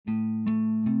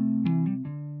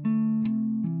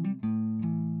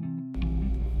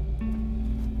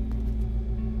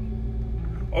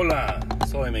Hola,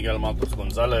 soy Miguel Matos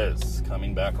Gonzalez,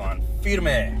 coming back on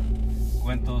Firme,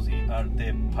 Cuentos y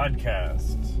Arte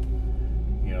podcast.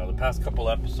 You know, the past couple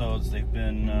episodes, they've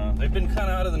been kind of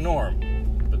out of the norm.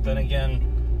 But then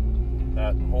again,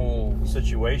 that whole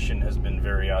situation has been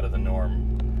very out of the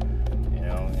norm. You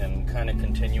know, and kind of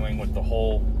continuing with the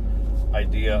whole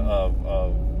idea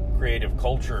of creative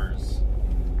cultures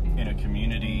in a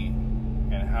community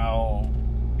and how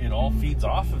it all feeds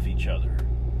off of each other.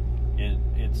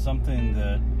 It's something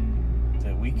that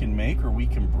we can make or we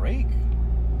can break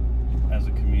as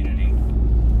a community.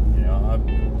 You know,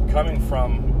 I'm coming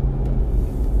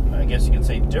from, I guess you could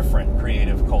say, different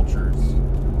creative cultures.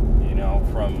 You know,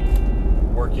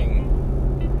 from working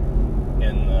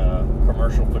in the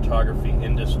commercial photography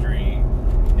industry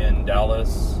in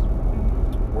Dallas,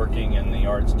 working in the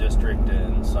arts district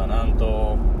in San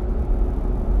Anto,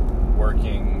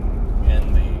 working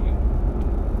in the,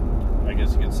 I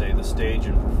guess you could say, the stage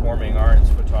and performing arts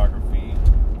photography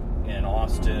in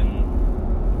Austin,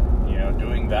 you know,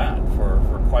 doing that for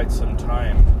quite some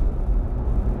time.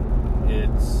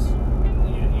 It's,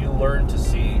 you learn to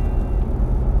see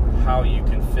how you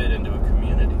can fit into a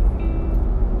community.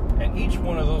 And each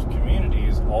one of those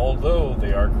communities, although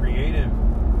they are creative,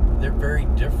 they're very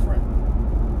different.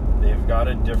 They've got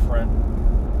a different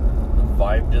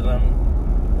vibe to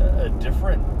them, a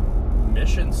different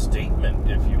mission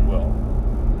statement, if you will.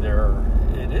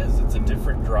 It's a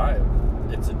different drive.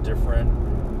 It's a different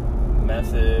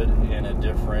method and a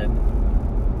different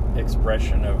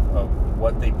expression of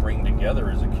what they bring together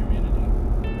as a community.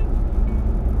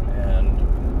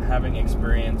 And having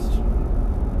experienced,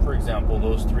 for example,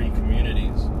 those three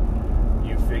communities,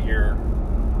 you figure,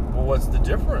 well, what's the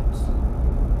difference?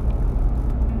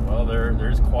 Well,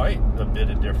 there's quite a bit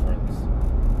of difference.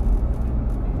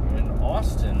 In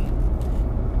Austin,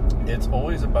 it's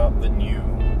always about the new.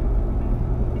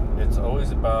 It's always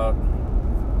about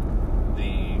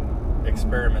the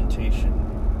experimentation.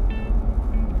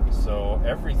 So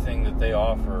everything that they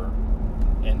offer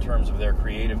in terms of their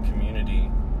creative community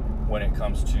when it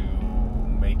comes to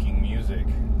making music,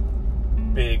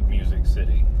 big music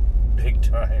city, big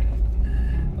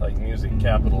time, like music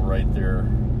capital right there.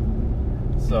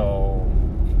 So,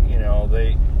 you know,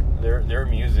 their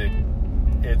music,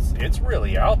 it's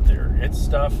really out there. It's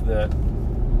stuff that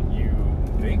you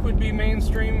think would be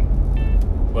mainstream,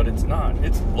 but it's not.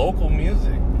 It's local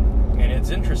music, and it's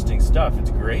interesting stuff.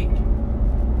 It's great.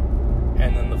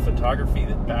 And then the photography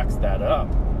that backs that up,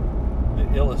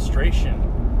 the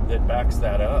illustration that backs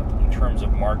that up in terms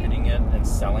of marketing it and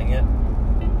selling it,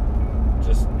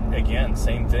 just, again,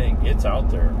 same thing. It's out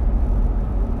there.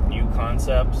 New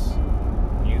concepts,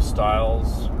 new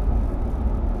styles,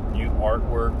 new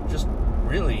artwork, just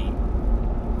really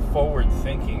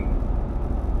forward-thinking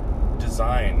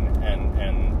design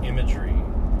and imagery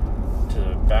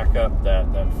to back up that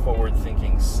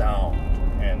forward-thinking sound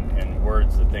and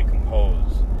words that they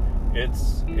compose.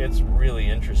 It's really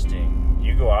interesting.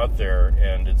 You go out there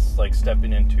and it's like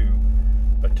stepping into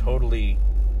a totally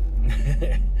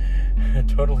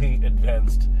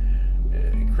advanced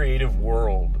creative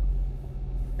world,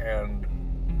 and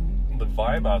the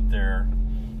vibe out there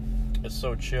is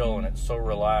so chill and it's so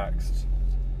relaxed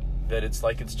that it's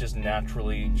like it's just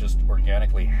naturally, just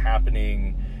organically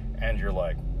happening, and you're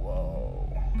like, whoa,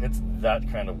 it's that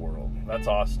kind of world. That's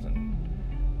Austin.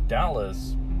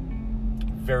 Dallas,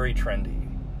 very trendy,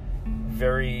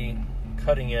 very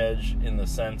cutting edge in the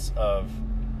sense of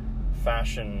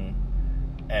fashion,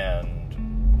 and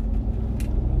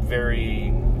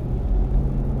very,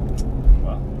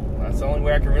 well, that's the only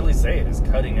way I can really say it, is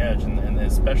cutting edge, and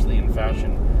especially in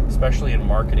fashion, especially in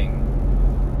marketing.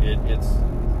 It's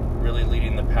really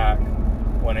leading the pack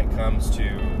when it comes to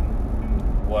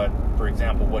what, for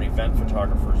example, what event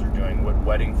photographers are doing, what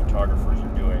wedding photographers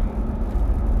are doing,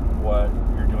 what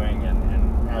you're doing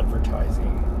in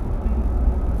advertising.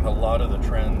 A lot of the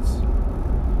trends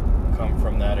come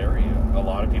from that area. A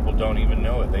lot of people don't even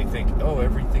know it. They think, oh,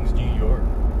 everything's New York.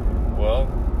 Well,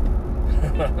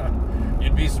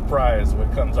 you'd be surprised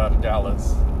what comes out of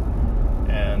Dallas.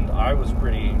 And I was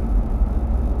pretty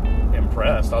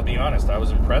impressed. I'll be honest, I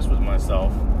was impressed with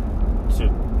myself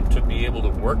to be able to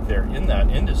work there in that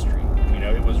industry. You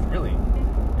know, it was really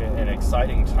an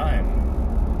exciting time.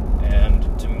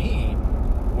 And to me,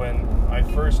 when I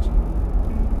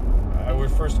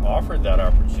was first offered that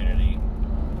opportunity,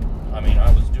 I mean,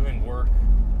 I was doing work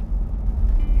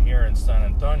here in San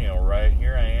Antonio, right?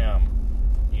 Here I am,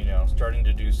 you know, starting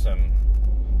to do some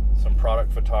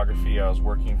product photography. I was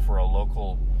working for a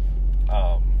local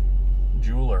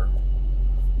jeweler,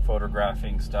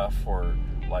 photographing stuff for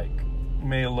like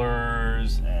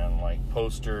mailers and like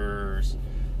posters,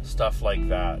 stuff like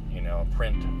that,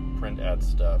 print ad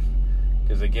stuff.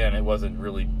 Because again, it wasn't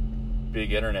really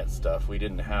big internet stuff. We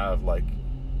didn't have like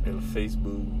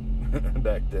Facebook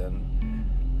back then.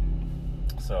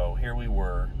 So here we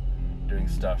were doing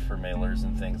stuff for mailers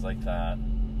and things like that.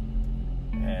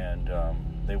 And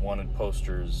they wanted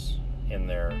posters in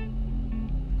their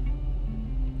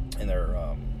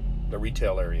the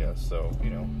retail area, so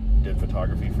did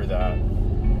photography for that.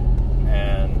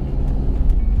 And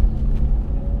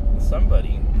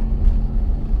somebody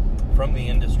from the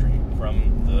industry,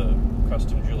 from the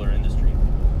custom jeweler industry,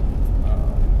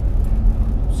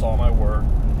 saw my work.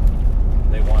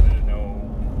 They wanted to know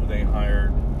who they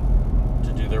hired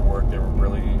to do their work. They were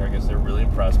really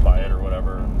impressed by it or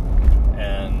whatever.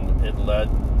 And it led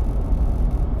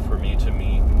for me to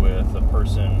meet with a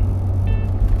person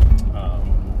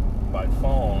by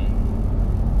phone,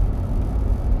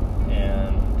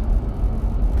 and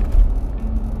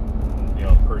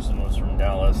the person was from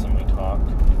Dallas, and we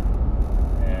talked,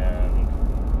 and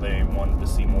they wanted to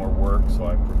see more work, so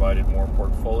I provided more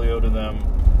portfolio to them,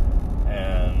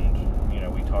 and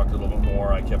we talked a little bit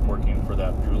more. I kept working for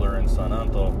that jeweler in San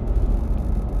Anto,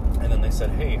 and then they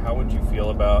said, hey, how would you feel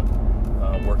about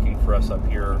working for us up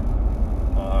here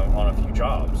on a few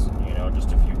jobs,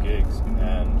 just a few gigs,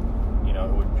 and it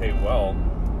would pay well.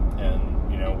 And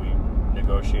we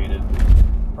negotiated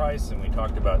price, and we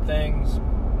talked about things,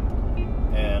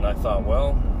 and I thought,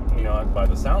 well, by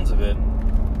the sounds of it,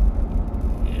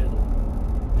 it'll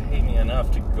pay me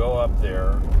enough to go up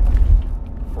there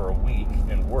for a week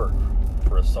and work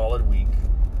for a solid week,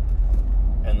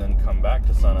 and then come back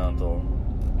to San Anto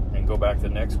and go back the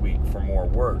next week for more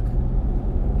work.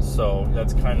 So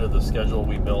that's kind of the schedule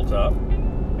we built up,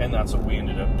 and that's what we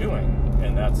ended up doing.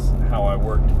 And that's how I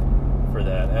worked for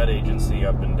that ad agency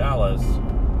up in Dallas.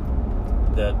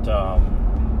 That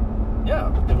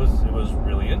it was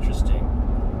really interesting,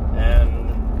 and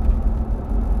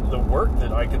the work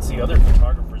that I could see other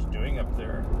photographers doing up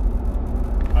there,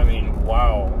 I mean,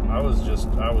 wow, I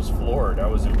was floored. I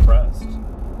was impressed.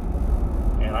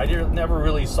 And I never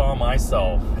really saw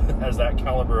myself as that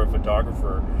caliber of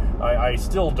photographer. I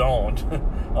still don't.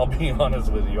 I'll be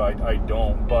honest with you, I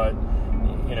don't. But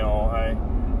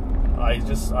I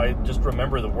just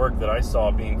remember the work that I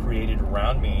saw being created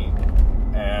around me,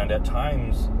 and at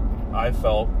times I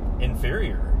felt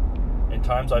inferior. In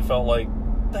times I felt like,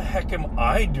 what the heck am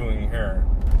I doing here?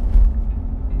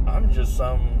 I'm just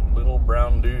some little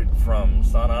brown dude from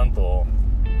San Anto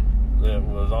that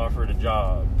was offered a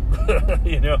job,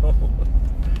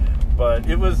 But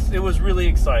it was really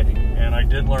exciting, and I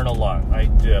did learn a lot. I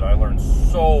learned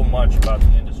so much about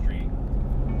the industry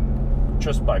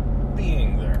just by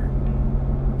being there,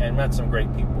 and met some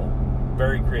great people,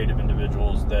 very creative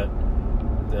individuals that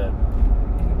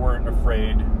weren't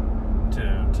afraid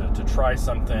to try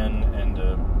something and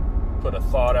to put a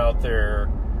thought out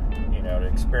there, to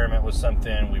experiment with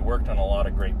something. We worked on a lot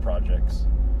of great projects.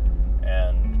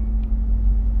 And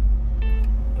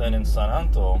then in San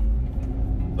Anto,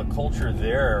 the culture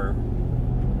there,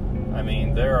 I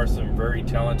mean, there are some very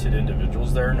talented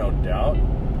individuals there, no doubt.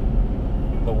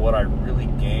 But what I really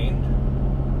gained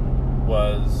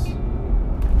was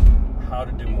how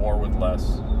to do more with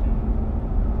less.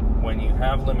 When you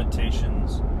have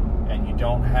limitations and you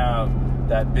don't have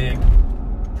that big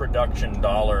production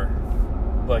dollar,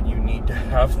 but you need to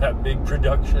have that big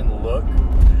production look,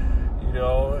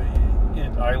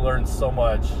 I learned so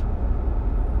much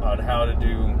on how to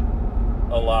do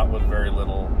a lot with very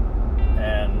little,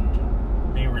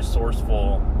 and be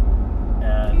resourceful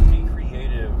and be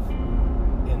creative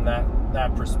in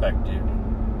that perspective,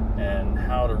 and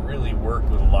how to really work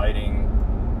with lighting,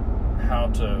 how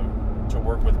to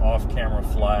work with off-camera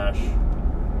flash,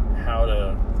 how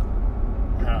to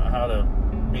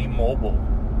be mobile,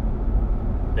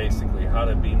 basically, how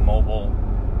to be mobile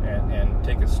and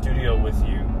take a studio with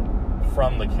you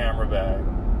from the camera bag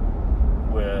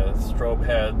with strobe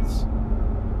heads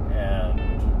and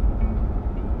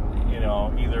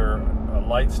either a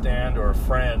light stand or a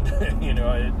friend.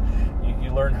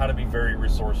 You learn how to be very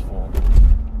resourceful,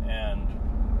 and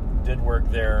did work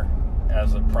there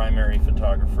as a primary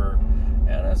photographer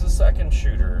and as a second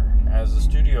shooter, as a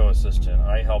studio assistant.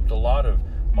 I helped a lot of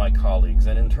my colleagues,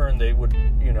 and in turn they would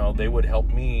help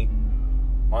me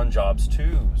on jobs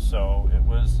too. So it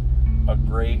was a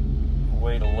great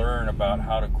way to learn about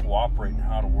how to cooperate and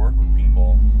how to work with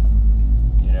people,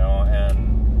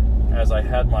 and as I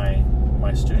had my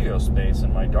studio space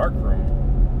in my dark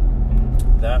room,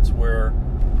 that's where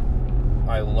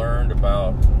I learned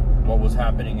about what was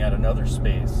happening at another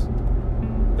space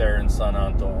there in San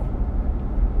Anto,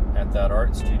 at that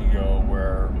art studio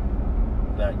where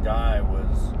that guy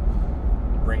was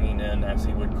bringing in, as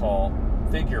he would call,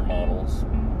 figure models,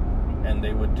 and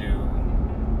they would do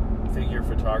figure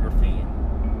photography.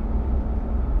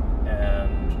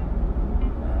 And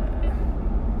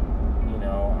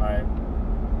I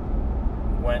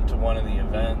went to one of the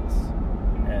events,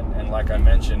 and like I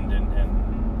mentioned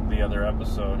in the other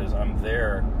episode, is I'm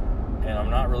there and I'm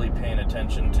not really paying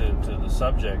attention to the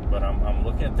subject, but I'm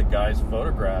looking at the guy's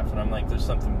photograph, and I'm like, there's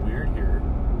something weird here.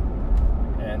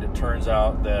 And it turns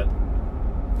out that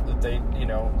they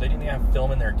didn't have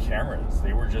film in their cameras.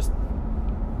 They were just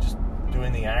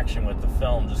doing the action with the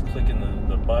film, just clicking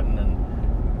the button and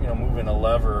moving a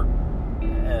lever,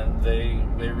 and they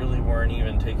really weren't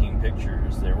even taking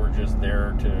pictures. They were just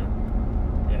there to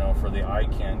for the eye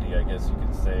candy, I guess you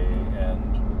could say.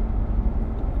 And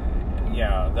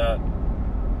yeah, that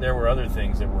there were other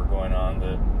things that were going on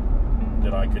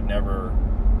that I could never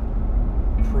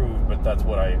prove, but that's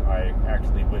what I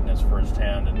actually witnessed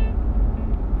firsthand,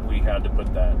 and we had to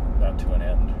put that to an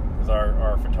end, because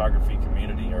our photography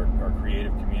community, our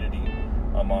creative community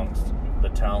amongst the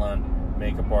talent,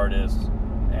 makeup artists,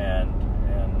 and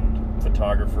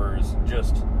photographers,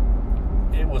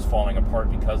 it was falling apart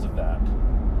because of that.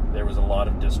 There was a lot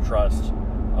of distrust,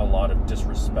 a lot of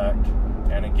disrespect.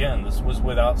 And again, this was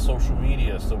without social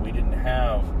media, so we didn't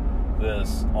have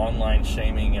this online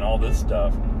shaming and all this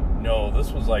stuff. No,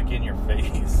 this was like in your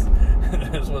face.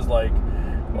 This was like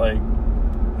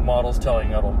models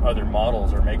telling other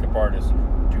models or makeup artists,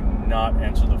 do not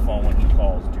answer the phone when he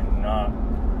calls. Do not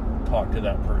talk to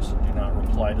that person. Do not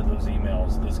reply to those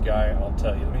emails. This guy,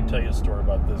 let me tell you a story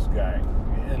about this guy.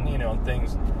 And,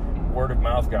 things, word of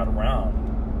mouth got around.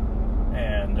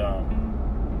 And,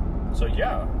 so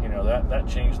yeah, that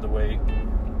changed the way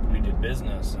we did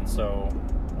business. And so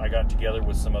I got together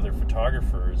with some other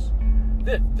photographers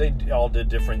that they all did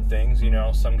different things.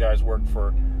 Some guys worked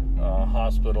for a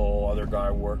hospital, other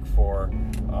guy worked for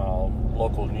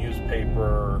local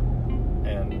newspaper,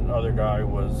 and other guy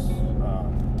was,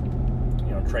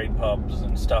 trade pubs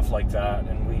and stuff like that.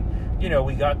 And we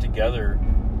got together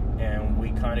and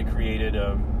we kind of created in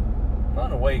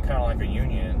a way, kind of like a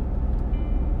union,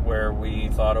 where we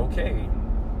thought, okay,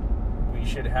 we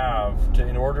should have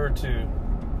in order to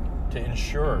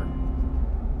ensure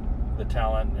the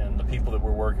talent and the people that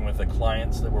we're working with, the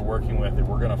clients that we're working with, that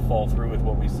we're going to fall through with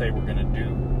what we say we're going to do,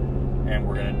 and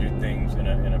we're going to do things in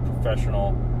a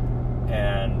professional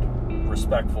and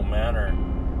respectful manner.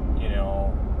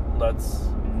 Let's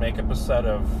make up a set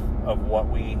of what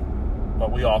we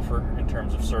offer in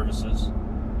terms of services.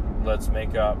 Let's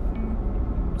make up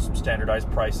some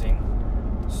standardized pricing,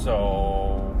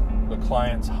 so the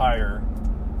clients hire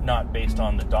not based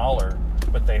on the dollar,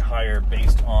 but they hire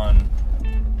based on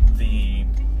the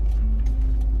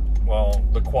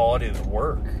quality of the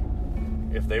work.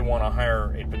 If they want to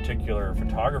hire a particular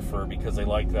photographer because they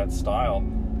like that style,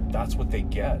 that's what they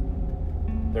get.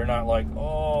 They're not like,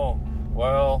 oh,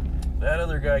 well, that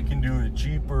other guy can do it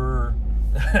cheaper,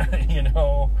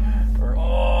 or,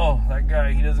 oh, that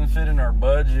guy, he doesn't fit in our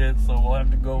budget, so we'll have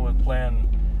to go with plan,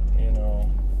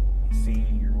 C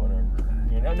or whatever.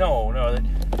 No,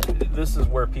 this is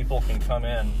where people can come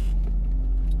in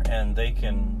and they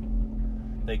can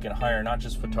hire not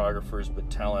just photographers, but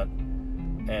talent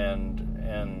and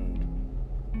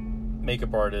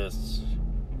makeup artists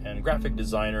and graphic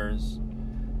designers,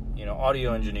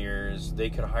 audio engineers. They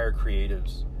could hire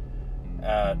creatives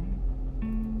at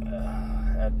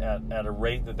a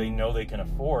rate that they know they can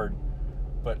afford,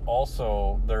 but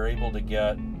also they're able to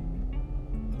get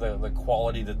the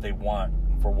quality that they want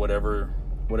for whatever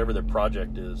their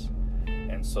project is.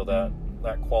 And so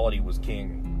that quality was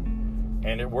king,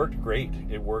 and it worked great.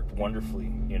 It worked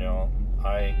wonderfully.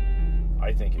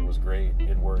 I think it was great.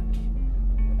 It worked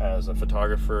as a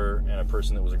photographer and a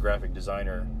person that was a graphic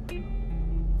designer.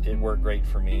 It worked great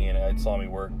for me, and I saw it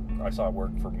work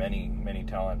for many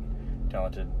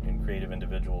talented and creative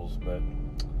individuals. But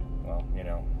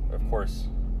of course,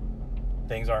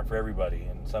 things aren't for everybody,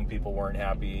 and some people weren't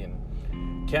happy,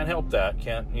 and can't help that.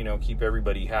 Can't keep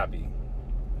everybody happy.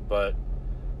 But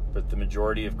the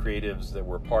majority of creatives that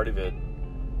were part of it,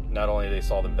 not only they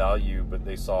saw the value, but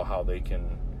they saw how they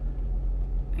can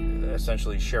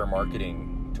essentially share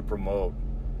marketing to promote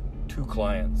to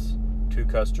clients, to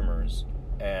customers,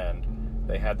 and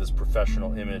they had this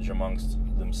professional image amongst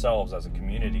themselves as a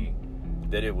community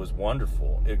that it was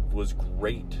wonderful. It was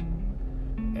great,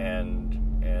 and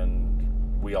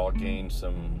we all gained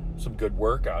some good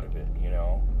work out of it,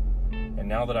 And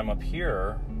now that I'm up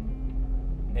here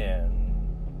in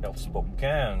El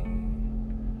Spokane,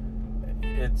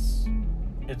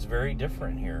 it's very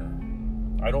different here.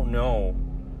 I don't know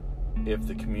if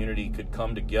the community could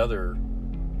come together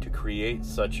to create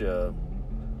such a,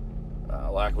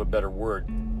 lack of a better word,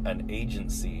 an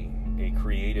agency, a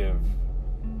creative,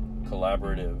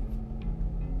 collaborative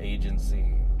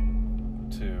agency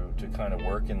to kind of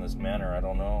work in this manner. I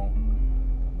don't know.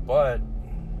 But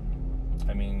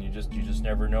I mean, you just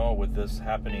never know with this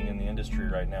happening in the industry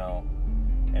right now,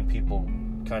 and people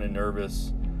kind of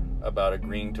nervous about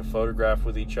agreeing to photograph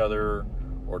with each other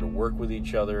or to work with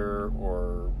each other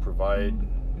or provide,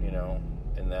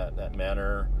 in that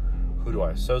manner. Who do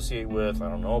I associate with? I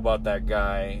don't know about that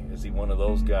guy. Is he one of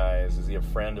those guys? Is he a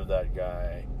friend of that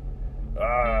guy?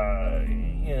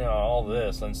 All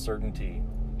this uncertainty.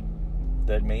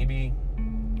 That maybe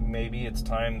it's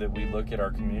time that we look at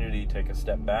our community, take a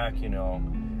step back,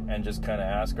 and just kind of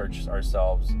ask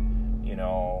ourselves,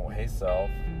 hey self,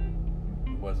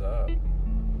 what's up?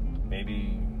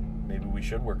 Maybe we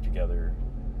should work together.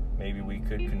 Maybe we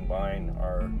could combine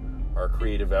our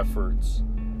creative efforts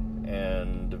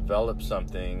and develop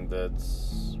something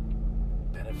that's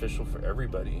beneficial for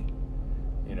everybody.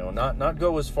 Not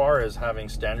go as far as having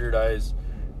standardized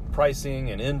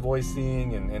pricing and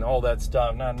invoicing and all that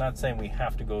stuff. Not saying we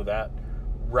have to go that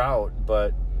route,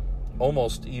 but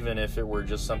almost even if it were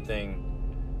just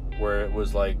something where it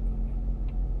was like,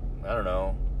 I don't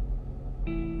know,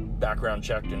 background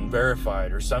checked and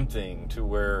verified or something, to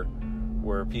where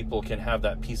people can have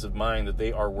that peace of mind that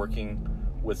they are working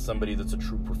with somebody that's a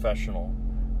true professional.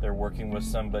 They're working with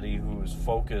somebody whose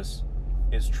focus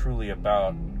is truly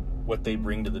about what they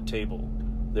bring to the table.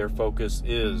 Their focus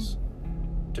is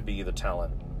to be the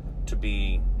talent, to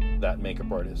be that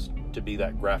makeup artist, to be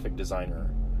that graphic designer,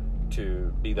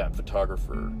 to be that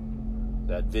photographer,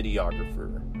 that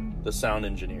videographer, the sound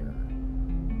engineer,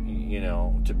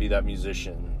 to be that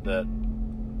musician, that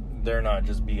they're not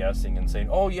just BSing and saying,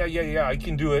 oh, yeah, I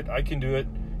can do it.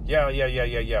 Yeah.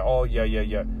 Oh,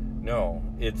 yeah. No,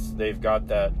 they've got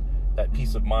that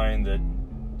peace of mind that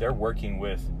they're working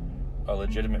with a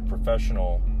legitimate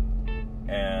professional,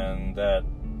 and that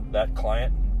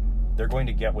client, they're going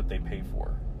to get what they pay for.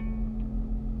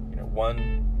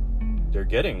 One, they're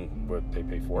getting what they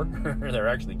pay for. They're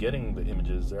actually getting the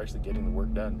images. They're actually getting the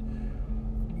work done.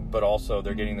 But also,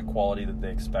 they're getting the quality that they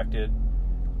expected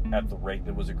at the rate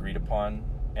that was agreed upon.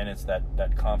 And it's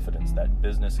that confidence, that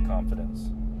business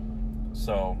confidence.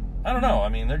 So, I don't know. I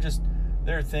mean,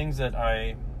 there are things that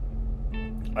I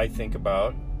think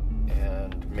about,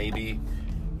 and maybe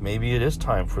it is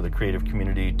time for the creative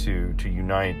community to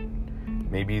unite.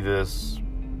 Maybe this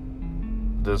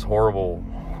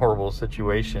horrible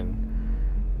situation,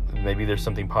 maybe there's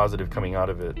something positive coming out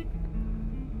of it.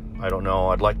 I don't know.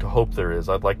 I'd like to hope there is.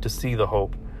 I'd like to see the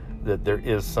hope that there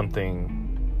is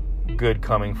something good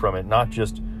coming from it, not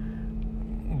just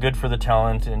good for the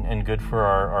talent and good for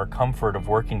our comfort of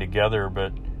working together,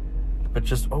 but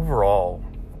just overall,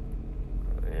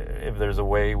 if there's a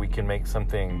way we can make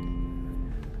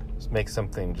something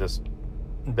just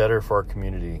better for our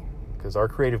community, because our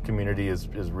creative community is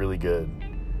really good,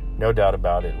 no doubt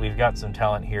about it. We've got some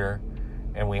talent here,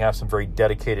 and we have some very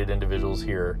dedicated individuals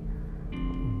here,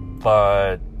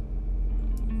 but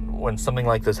when something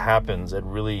like this happens, it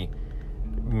really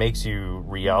makes you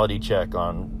reality check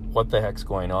on what the heck's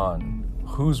going on,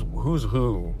 who's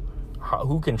who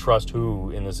can trust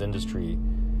who in this industry.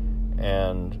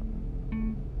 And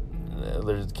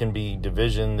there can be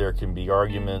division, there can be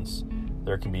arguments,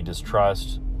 there can be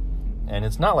distrust, and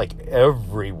it's not like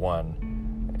everyone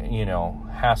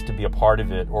has to be a part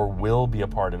of it or will be a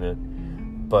part of it,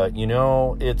 but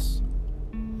it's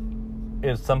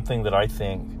something that I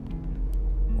think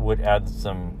would add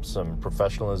some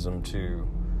professionalism to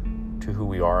who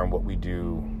we are and what we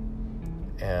do.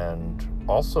 And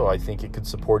also, I think it could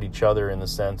support each other in the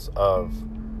sense of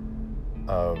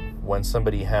when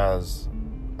somebody has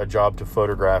a job to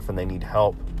photograph and they need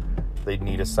help, they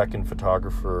need a second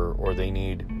photographer, or they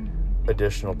need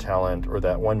additional talent, or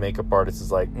that one makeup artist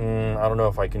is like, I don't know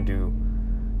if I can do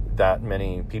that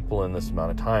many people in this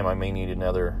amount of time. I may need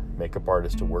another makeup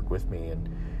artist to work with me. And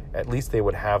at least they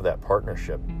would have that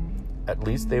partnership. At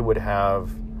least they would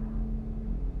have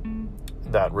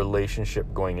that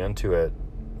relationship going into it,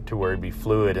 to where it'd be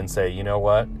fluid and say, you know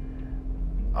what,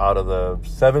 out of the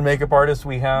 7 makeup artists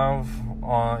we have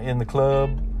in the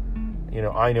club,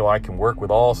 I know I can work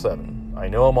with all 7. I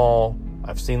know them all.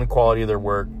 I've seen the quality of their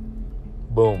work.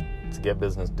 Boom. Let's get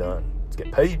business done. Let's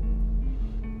get paid.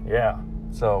 Yeah.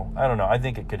 So, I don't know. I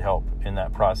think it could help in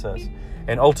that process.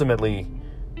 And ultimately,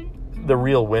 the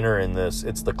real winner in this,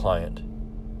 it's the client.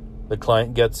 The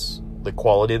client gets the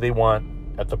quality they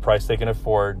want at the price they can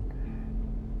afford.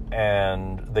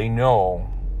 and they know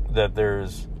that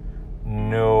there's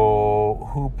no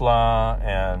hoopla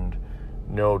and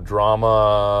no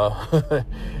drama,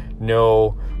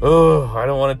 no, I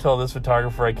don't want to tell this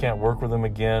photographer I can't work with him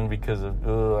again because of,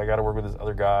 I got to work with this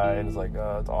other guy, and it's like,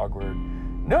 it's awkward.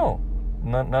 No,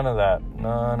 none of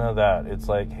that. It's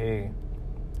like, hey,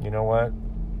 you know what?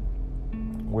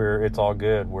 It's all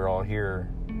good. We're all here.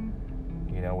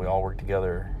 You know, we all work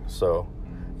together. So,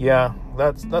 yeah,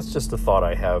 that's just a thought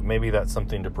I have. Maybe that's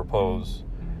something to propose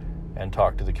and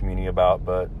talk to the community about,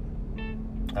 but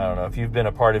I don't know. If you've been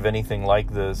a part of anything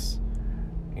like this,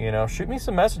 you know, shoot me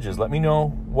some messages. Let me know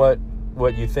what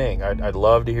you think. I'd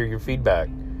love to hear your feedback,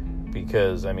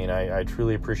 because, I mean, I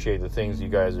truly appreciate the things you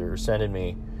guys are sending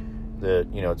me, that,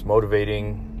 you know, it's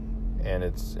motivating and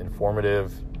it's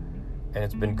informative and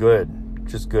it's been good,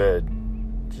 just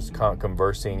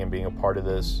conversing and being a part of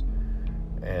this.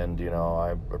 And, you know,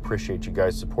 I appreciate you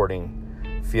guys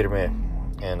supporting Firme,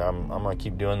 and I'm going to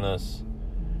keep doing this.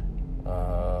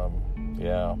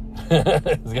 Yeah,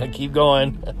 it's going to keep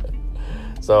going.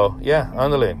 So, yeah,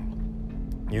 ándale.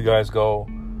 You guys go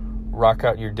rock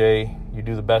out your day. You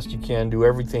do the best you can. Do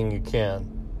everything you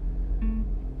can.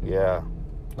 Yeah,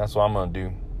 that's what I'm going to do.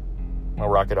 I'm going to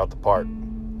rock it out the park.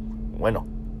 Bueno.